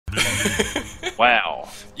Wow.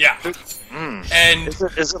 Yeah. Mm. And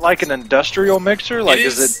is it like an industrial mixer? Like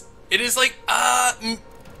is it? It is like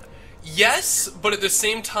yes, but at the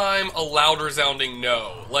same time a loud resounding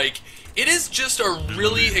no. Like it is just a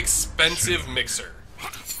really expensive mixer.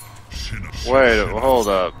 Wait, hold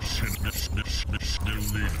up.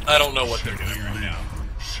 I don't know what they're doing right now.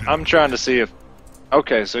 I'm trying to see if.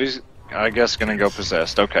 Okay, so he's, I guess, gonna go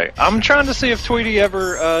possessed. Okay, I'm trying to see if Tweedy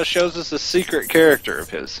ever shows us a secret character of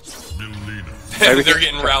his. They're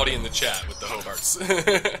getting rowdy in the chat with the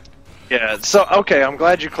Hobarts. Yeah. So okay, I'm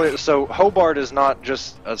glad you cleared. So Hobart is not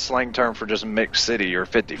just a slang term for just mixed city or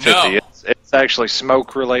 50-50. No. It's actually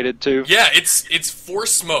smoke related too. Yeah, it's for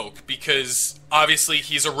smoke because obviously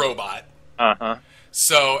he's a robot. Uh-huh.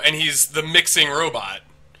 So, and he's the mixing robot.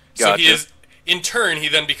 So Gotcha. he is, in turn, he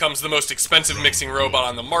then becomes the most expensive mixing robot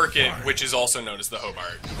on the market, which is also known as the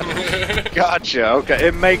Hobart. Gotcha. Okay,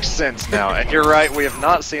 it makes sense now. And you're right, we have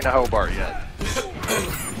not seen a Hobart yet.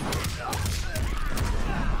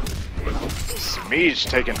 Semiij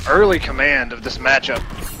taking early command of this matchup.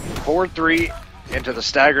 4-3 into the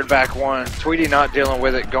staggered back one. Tweedy not dealing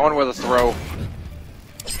with it, going with a throw.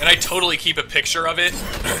 And I totally keep a picture of it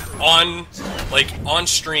on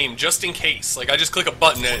stream, just in case. Like, I just click a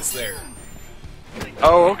button and it's there.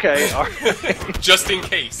 Oh, okay. All right. Just in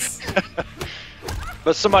case.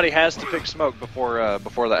 But somebody has to pick smoke before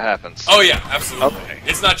that happens. Oh yeah, absolutely. Okay.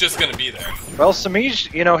 It's not just gonna be there. Well,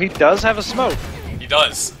 Semiij, you know, he does have a smoke. He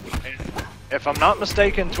does. If I'm not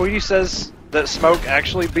mistaken, Tweedy says that smoke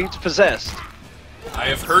actually beats possessed. I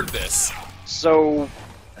have heard this. So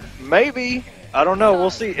maybe, I don't know. We'll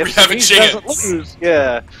see. If We have a Semiij chance. doesn't lose,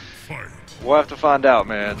 yeah, we'll have to find out,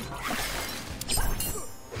 man.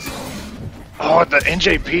 Oh, the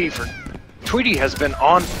NJP for Tweedy has been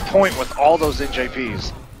on point with all those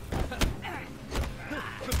NJPs.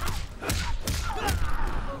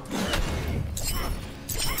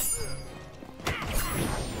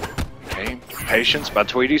 Okay, patience by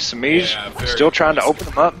Tweedy. Semiij Yeah, still trying to open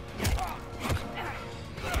them up.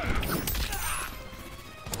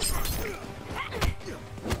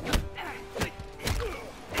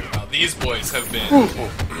 Wow, these boys have been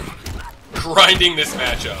grinding this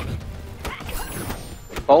matchup.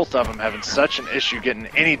 Both of them having such an issue getting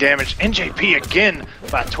any damage. NJP again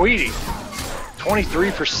by Tweedy.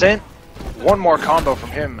 23%. One more combo from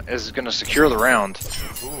him is going to secure the round.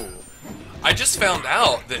 Ooh. I just found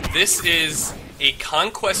out that this is a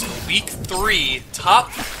Konquest Week 3 top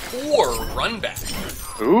 4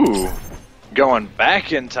 runback. Ooh. Going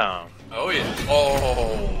back in time. Oh yeah.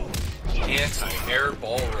 Oh. Anti-air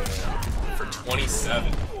ball roll for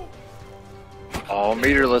 27. All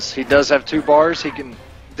meterless. He does have 2 bars. He can...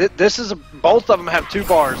 This is both of them have 2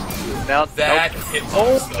 bars. Now That nope. hits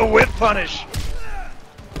Oh, us, the though. whip punish.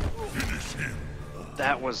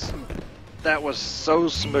 That was so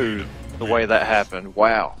smooth the way that happened.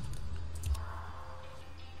 Wow.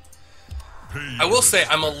 I will say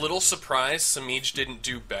I'm a little surprised Semiij didn't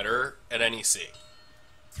do better at NEC.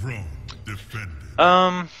 Throne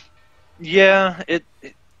defended. Yeah, it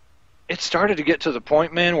started to get to the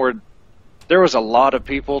point, man, where there was a lot of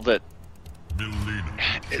people that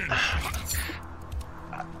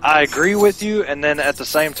I agree with you, and then at the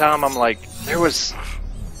same time, I'm like, there was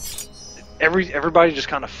everybody just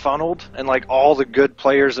kind of funneled, and like all the good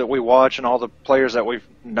players that we watch and all the players that we've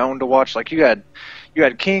known to watch, like you had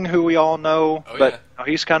King, who we all know, Oh, but yeah.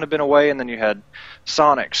 he's kind of been away, and then you had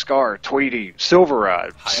Sonic, Scar, Tweedy,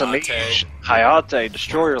 Silverride, Hayate. Semiij, Hayate,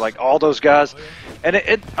 Destroyer, like all those guys, and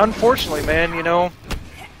it unfortunately, man, you know,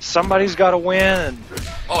 somebody's got to win, and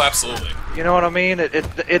Oh, absolutely. you know what I mean?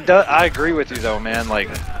 It does. I agree with you though, man. Like,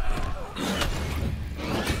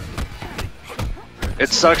 it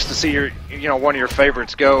sucks to see one of your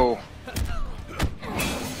favorites go.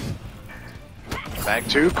 Back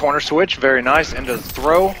 2, corner switch, very nice, into the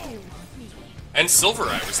throw. And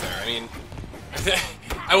Silvereye was there. I mean,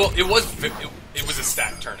 it was a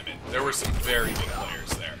stacked tournament. There were some very good players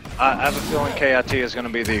there. I have a feeling KIT is going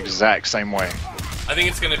to be the exact same way. I think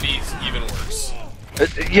it's going to be even worse.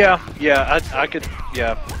 I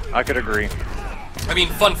could agree. I mean,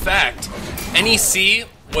 fun fact, NEC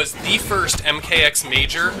was the first MKX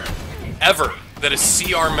major ever that a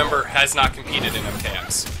CR member has not competed in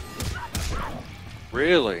MKX.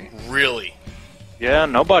 Really? Really. Yeah,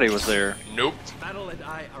 nobody was there. Nope.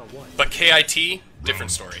 But KIT,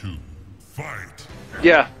 different story. Fight.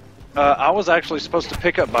 Yeah, I was actually supposed to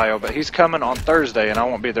pick up Bio, but he's coming on Thursday, and I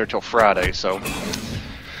won't be there till Friday, so...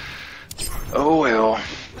 Oh well.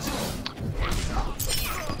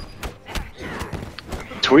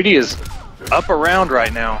 Tweedy is up around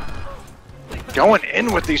right now. Going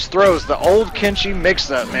in with these throws. The old Kenshi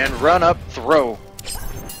mix-up, man. Run up, throw.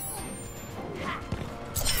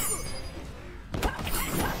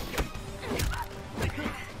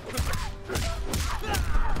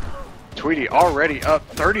 Tweedy already up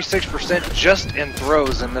 36% just in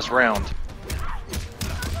throws in this round.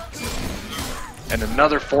 And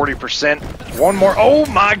another 40%. One more. Oh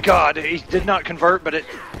my god. He did not convert, but it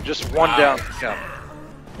just one down. Yeah.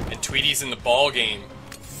 And Tweedy's in the ball game.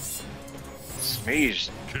 Semiij.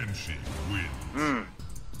 Kenshi wins.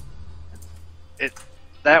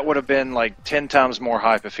 That would have been like 10 times more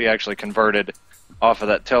hype if he actually converted off of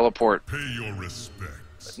that teleport. Pay your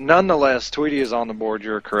respects. Nonetheless, Tweedy is on the board.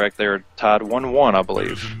 You're correct. They are tied 1-1, I There's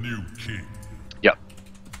believe. a new king. Yep.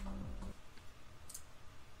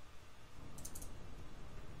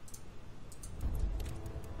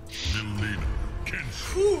 Milena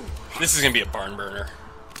Kenshi. This is gonna be a barn burner.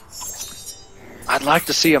 I'd like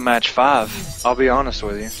to see a match 5. I'll be honest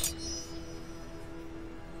with you.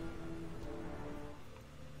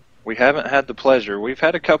 We haven't had the pleasure. We've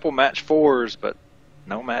had a couple match 4s, but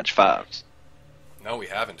no match 5s. No, we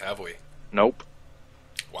haven't, have we? Nope.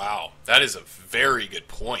 Wow, that is a very good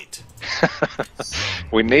point.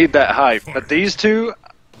 We need that hype. But these two,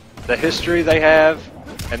 the history they have,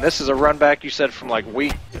 and this is a run back, you said, from like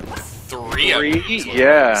week 3? I believe is what it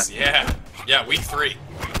Yeah. was. Yeah, week 3.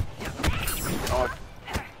 Oh,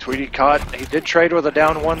 Tweedy caught. He did trade with a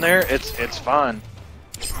down 1 there. It's fine.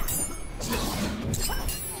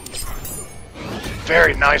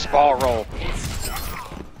 Very nice ball roll.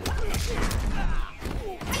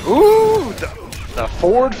 Ooh, the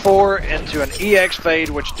forward 4 into an EX fade,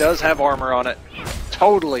 which does have armor on it.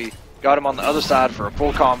 Totally got him on the other side for a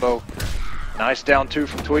full combo. Nice down 2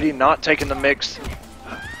 from Tweedy, not taking the mix.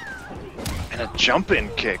 And a jump-in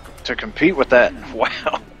kick to compete with that.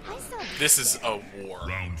 Wow. This is a war.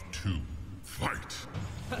 Round 2. Fight.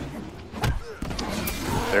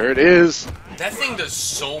 There it is. That thing does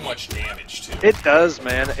so much damage, too. It does,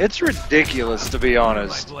 man. It's ridiculous, to be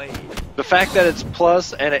honest. The fact that it's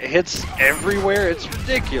plus and it hits everywhere, it's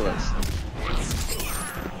ridiculous.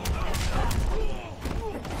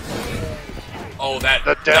 Oh, that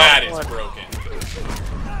is one. broken.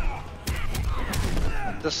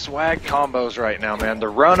 The swag combos right now, man. The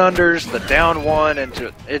run unders, the down 1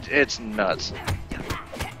 into it's nuts.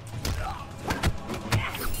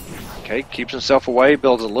 Okay, keeps himself away,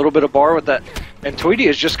 builds a little bit of bar with that. And Tweedy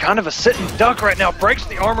is just kind of a sitting duck right now. Breaks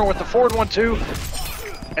the armor with the forward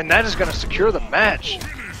 1-2. And that is going to secure the match.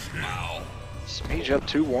 Wow. Semiij up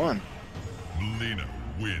 2-1. Milena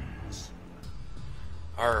wins.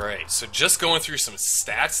 Alright, so just going through some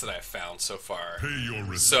stats that I've found so far. Pay your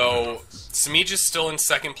respects. So, Semiij is still in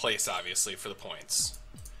second place, obviously, for the points.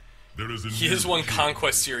 There is a He new has won king.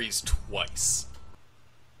 Konquest Series twice.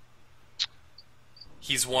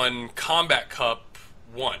 He's won Combat Cup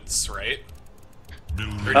once, right? Or did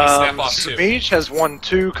he snap off 2? Semiij has won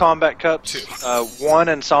 2 Combat Cups, 2. 1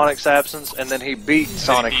 in Sonic's absence, and then he beat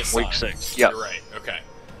Sonic Beat in Week Sonic. 6. Yep. You're right, okay.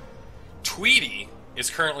 Tweedy is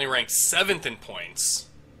currently ranked 7th in points.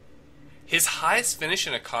 His highest finish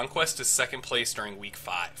in a Conquest is 2nd place during Week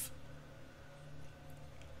 5.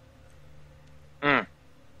 Round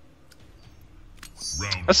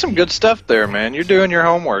That's some good stuff there, man. You're doing your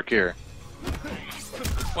homework here.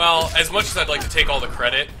 Well, as much as I'd like to take all the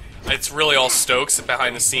credit, it's really all Stokes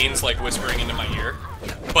behind the scenes, like whispering into my ear.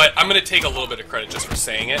 But I'm going to take a little bit of credit just for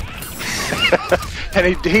saying it.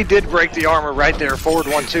 And he did break the armor right there. Forward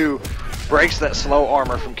 1-2 breaks that slow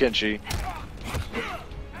armor from Kenshi.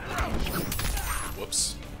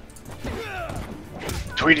 Whoops.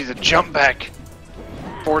 Tweedy the jump back.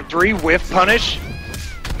 Forward 3, whiff punish.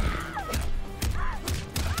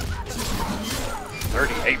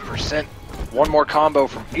 38%. One more combo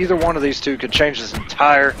from either one of these two could change this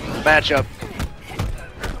entire matchup.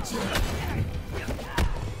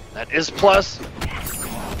 That is plus.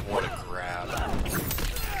 What a grab.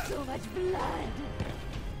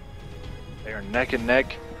 They are neck and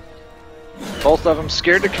neck. Both of them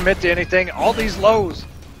scared to commit to anything. All these lows.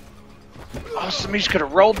 Oh, Semiij could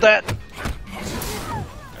have rolled that.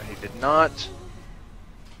 He did not.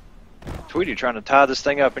 Tweedy trying to tie this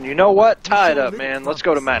thing up. And you know what? Tie it up, man. Let's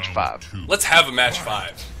go to match 5. Let's have a match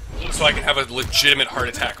 5, so I can have a legitimate heart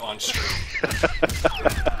attack on stream.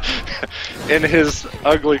 In his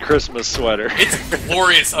ugly Christmas sweater. It's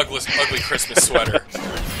glorious, ugly Christmas sweater.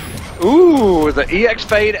 Ooh, the EX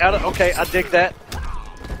fade out of... Okay, I dig that.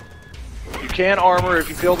 You can armor if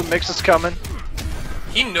you feel the mix is coming.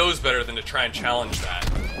 He knows better than to try and challenge that.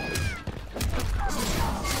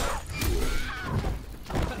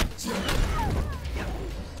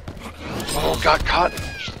 Oh, got caught.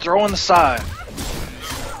 Just throwing the side.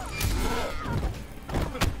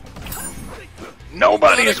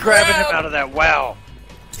 Nobody is grabbing him out of that. Wow.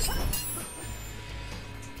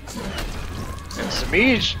 And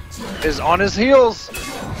Semiij is on his heels.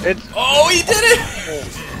 Oh, he did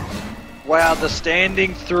it! Wow, the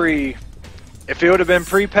standing 3. If it would have been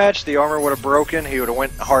pre-patched, the armor would have broken. He would have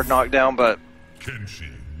went hard knockdown, but Kenshi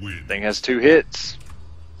wins. thing has 2 hits.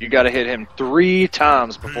 You got to hit him 3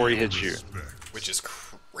 times before he hits you. Which is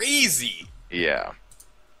crazy. Yeah.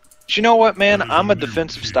 But you know what, man? I'm a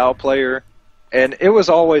defensive style player, and it was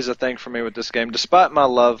always a thing for me with this game, despite my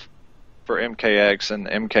love for MKX and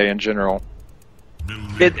MK in general.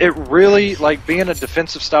 It really, like, being a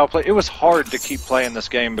defensive style player, it was hard to keep playing this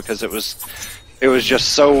game because it was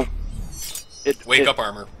just so... Wake up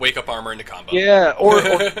armor into combo. Yeah,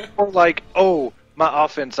 or like, oh, my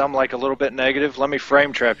offense, I'm like a little bit negative, let me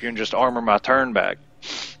frame trap you and just armor my turn back.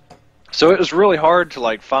 So it was really hard to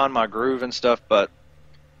like find my groove and stuff, but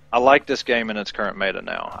I like this game in its current meta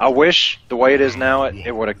now. I wish the way it is now,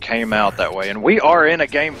 it would have came out that way. And we are in a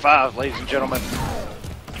game 5, ladies and gentlemen.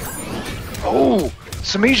 Oh,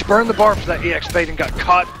 Semiij burned the bar for that EX bait and got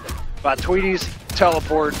caught by Tweedy's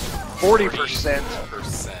teleport. 40%.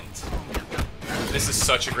 This is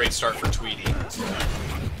such a great start for Tweedy.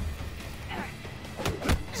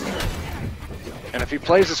 And if he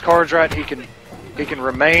plays his cards right, he can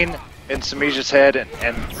remain in Semiij's head,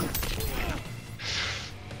 and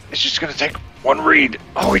it's just going to take one read.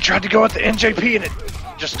 Oh, he tried to go at the NJP, and it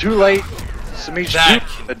just too late. Semiij that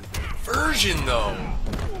conversion, though.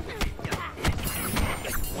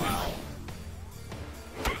 Wow.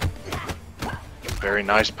 Very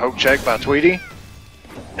nice poke check by Tweedy.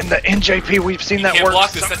 And the NJP, we've seen that can't work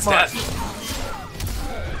block this, so that's much. death.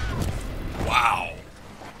 Wow.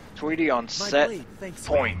 Tweedy on set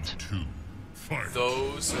point.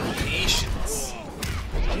 Those patience.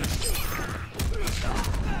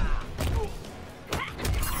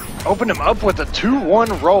 Open him up with a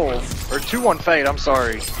 2-1 roll, or 2-1 fade, I'm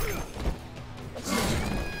sorry.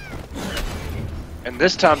 And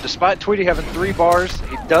this time, despite Tweedy having 3 bars,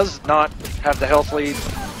 he does not have the health lead.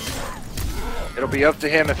 It'll be up to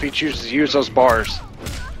him if he chooses to use those bars.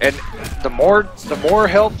 And the more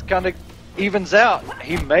health kind of evens out,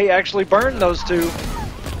 he may actually burn those 2.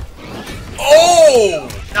 Oh!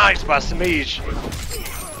 Nice by Semiij.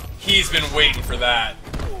 He's been waiting for that.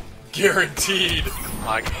 Guaranteed.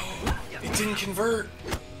 Like, it didn't convert.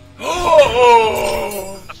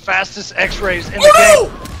 Oh! the fastest X-rays in the game.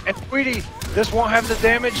 And Tweedy, this won't have the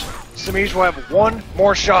damage. Semiij will have 1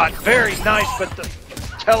 more shot. Very nice, but the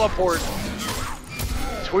teleport.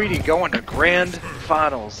 Tweedy going to grand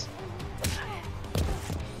finals.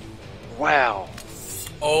 Wow.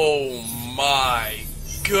 Oh my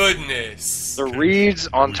goodness. The reads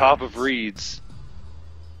on top of reads.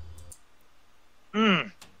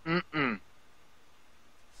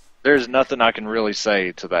 There's nothing I can really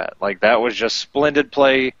say to that. Like, that was just splendid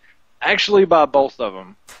play, actually, by both of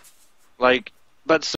them. Like, but